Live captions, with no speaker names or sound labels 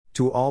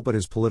To all but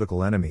his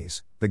political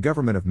enemies, the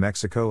government of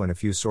Mexico and a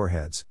few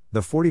soreheads, the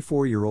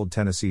 44-year-old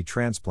Tennessee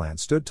transplant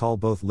stood tall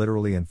both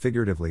literally and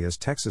figuratively as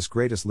Texas'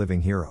 greatest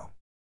living hero.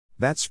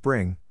 That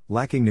spring,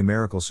 lacking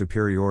numerical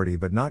superiority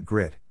but not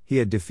grit, he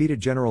had defeated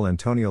General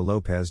Antonio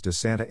Lopez de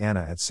Santa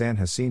Anna at San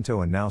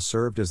Jacinto and now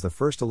served as the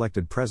first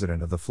elected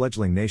president of the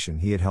fledgling nation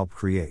he had helped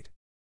create.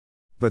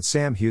 But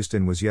Sam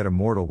Houston was yet a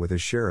mortal with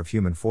his share of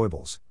human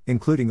foibles,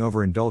 including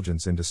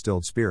overindulgence in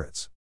distilled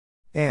spirits.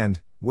 And,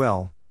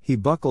 well, he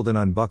buckled and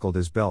unbuckled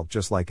his belt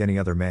just like any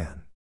other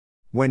man.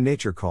 When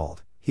nature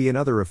called, he and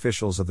other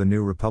officials of the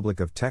new Republic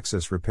of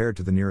Texas repaired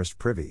to the nearest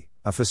privy,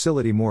 a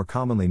facility more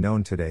commonly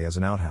known today as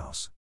an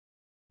outhouse.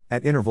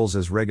 At intervals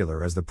as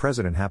regular as the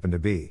president happened to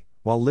be,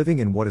 while living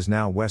in what is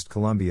now West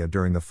Columbia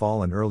during the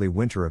fall and early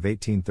winter of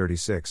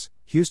 1836,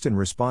 Houston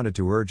responded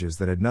to urges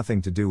that had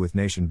nothing to do with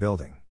nation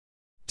building.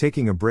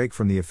 Taking a break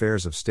from the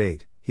affairs of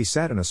state, he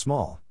sat in a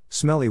small,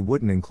 smelly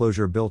wooden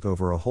enclosure built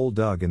over a hole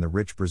dug in the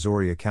rich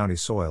Brazoria County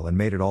soil and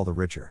made it all the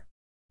richer.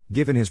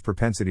 Given his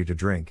propensity to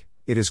drink,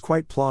 it is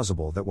quite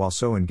plausible that while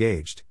so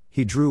engaged,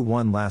 he drew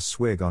one last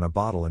swig on a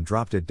bottle and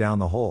dropped it down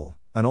the hole,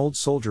 an old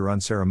soldier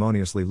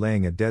unceremoniously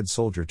laying a dead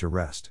soldier to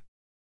rest.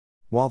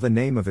 While the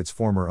name of its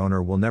former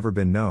owner will never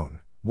be known,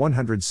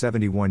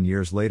 171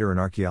 years later an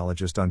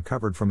archaeologist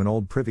uncovered from an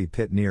old privy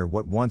pit near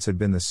what once had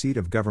been the seat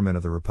of government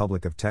of the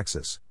Republic of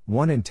Texas,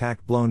 one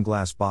intact blown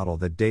glass bottle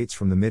that dates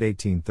from the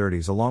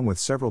mid-1830s along with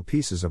several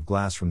pieces of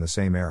glass from the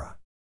same era.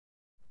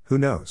 Who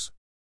knows?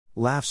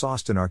 Laughs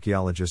Austin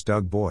archaeologist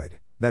Doug Boyd,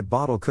 that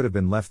bottle could have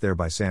been left there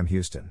by Sam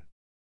Houston.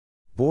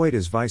 Boyd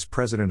is vice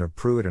president of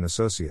Pruitt &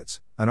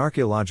 Associates, an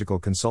archaeological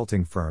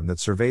consulting firm that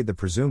surveyed the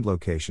presumed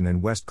location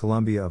in West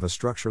Columbia of a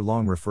structure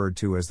long referred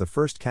to as the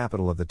first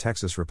capital of the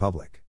Texas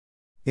Republic.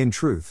 In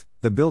truth,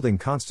 the building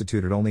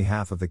constituted only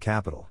half of the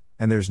capital,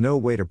 and there's no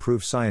way to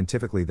prove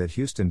scientifically that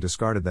Houston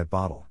discarded that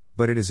bottle,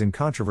 but it is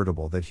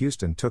incontrovertible that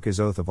Houston took his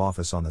oath of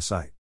office on the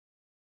site.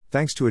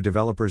 Thanks to a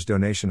developer's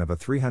donation of a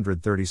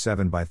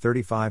 337 by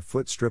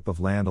 35-foot strip of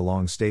land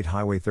along State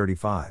Highway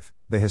 35,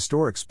 the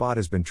historic spot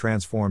has been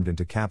transformed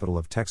into Capital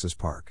of Texas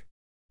Park.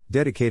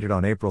 Dedicated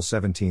on April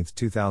 17,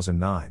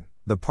 2009,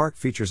 the park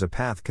features a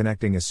path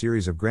connecting a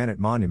series of granite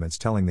monuments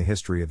telling the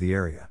history of the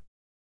area.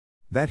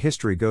 That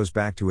history goes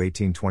back to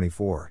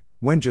 1824,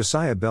 when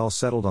Josiah Bell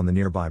settled on the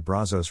nearby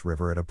Brazos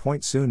River at a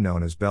point soon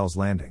known as Bell's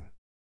Landing.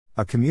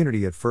 A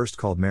community at first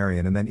called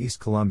Marion and then East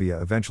Columbia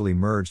eventually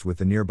merged with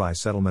the nearby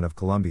settlement of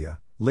Columbia,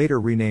 later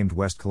renamed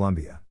West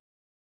Columbia.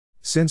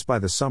 Since by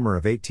the summer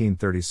of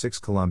 1836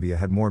 Columbia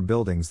had more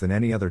buildings than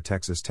any other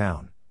Texas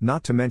town,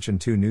 not to mention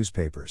 2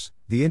 newspapers,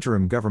 the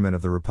interim government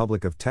of the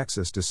Republic of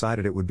Texas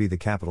decided it would be the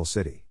capital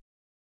city.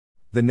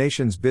 The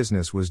nation's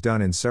business was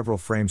done in several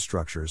frame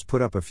structures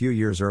put up a few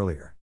years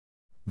earlier.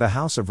 The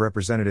House of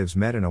Representatives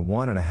met in a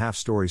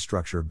 1.5-story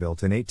structure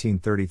built in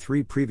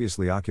 1833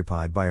 previously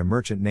occupied by a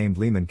merchant named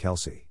Lehman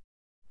Kelsey.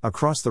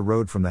 Across the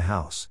road from the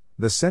House,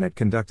 the Senate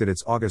conducted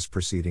its August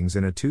proceedings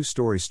in a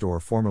 2-story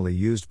store formerly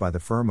used by the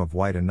firm of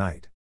White &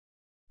 Knight.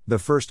 The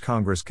first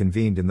Congress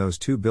convened in those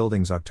 2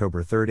 buildings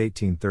October 3,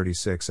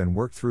 1836 and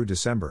worked through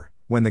December,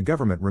 when the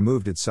government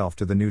removed itself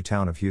to the new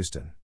town of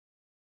Houston.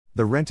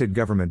 The rented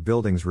government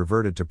buildings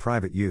reverted to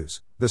private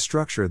use, the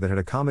structure that had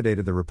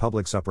accommodated the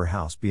Republic's upper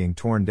house being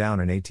torn down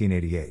in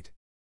 1888.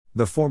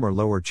 The former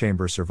lower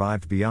chamber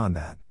survived beyond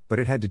that, but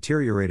it had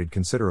deteriorated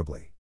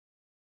considerably.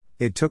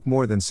 It took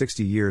more than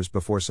 60 years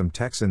before some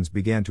Texans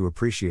began to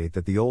appreciate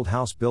that the old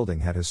house building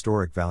had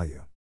historic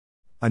value.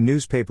 A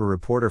newspaper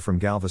reporter from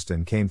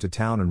Galveston came to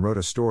town and wrote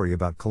a story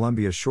about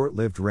Columbia's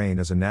short-lived reign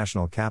as a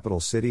national capital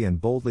city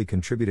and boldly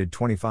contributed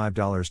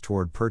 $25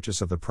 toward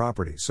purchase of the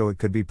property so it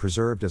could be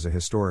preserved as a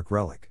historic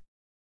relic.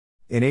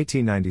 In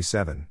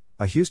 1897,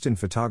 a Houston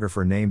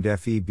photographer named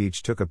F.E.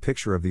 Beach took a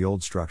picture of the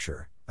old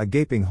structure, a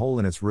gaping hole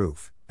in its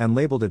roof, and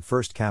labeled it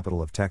First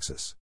Capital of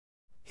Texas.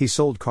 He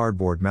sold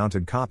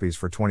cardboard-mounted copies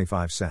for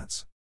 25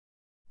 cents.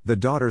 The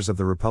Daughters of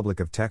the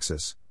Republic of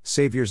Texas,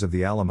 Saviors of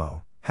the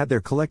Alamo, had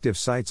their collective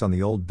sites on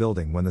the old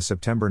building when the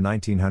September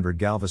 1900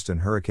 Galveston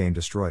hurricane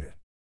destroyed it.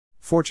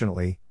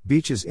 Fortunately,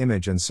 Beach's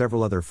image and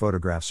several other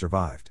photographs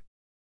survived.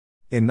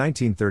 In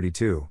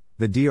 1932,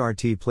 the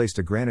DRT placed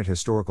a granite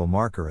historical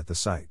marker at the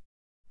site.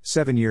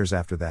 7 years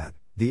after that,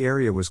 the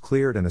area was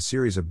cleared and a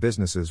series of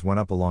businesses went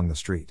up along the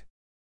street.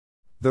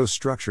 Those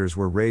structures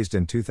were raised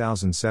in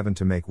 2007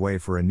 to make way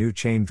for a new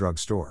chain drug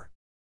store.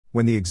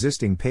 When the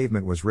existing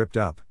pavement was ripped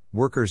up,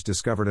 workers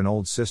discovered an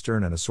old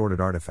cistern and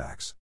assorted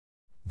artifacts.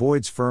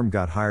 Boyd's firm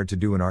got hired to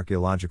do an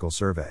archaeological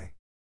survey.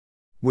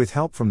 With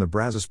help from the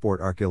Brazosport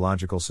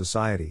Archaeological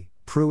Society,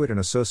 Pruitt &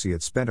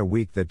 Associates spent a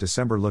week that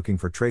December looking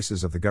for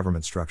traces of the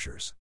government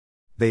structures.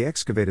 They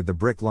excavated the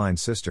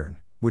brick-lined cistern,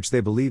 which they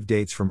believe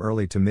dates from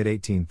early to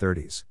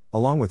mid-1830s,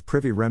 along with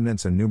privy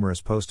remnants and numerous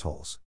post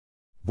holes.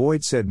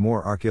 Boyd said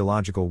more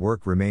archaeological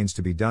work remains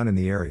to be done in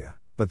the area,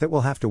 but that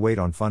will have to wait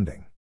on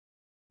funding.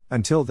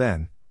 Until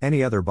then,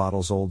 any other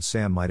bottles old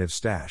Sam might have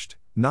stashed,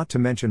 not to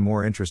mention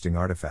more interesting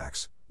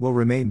artifacts, will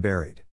remain buried.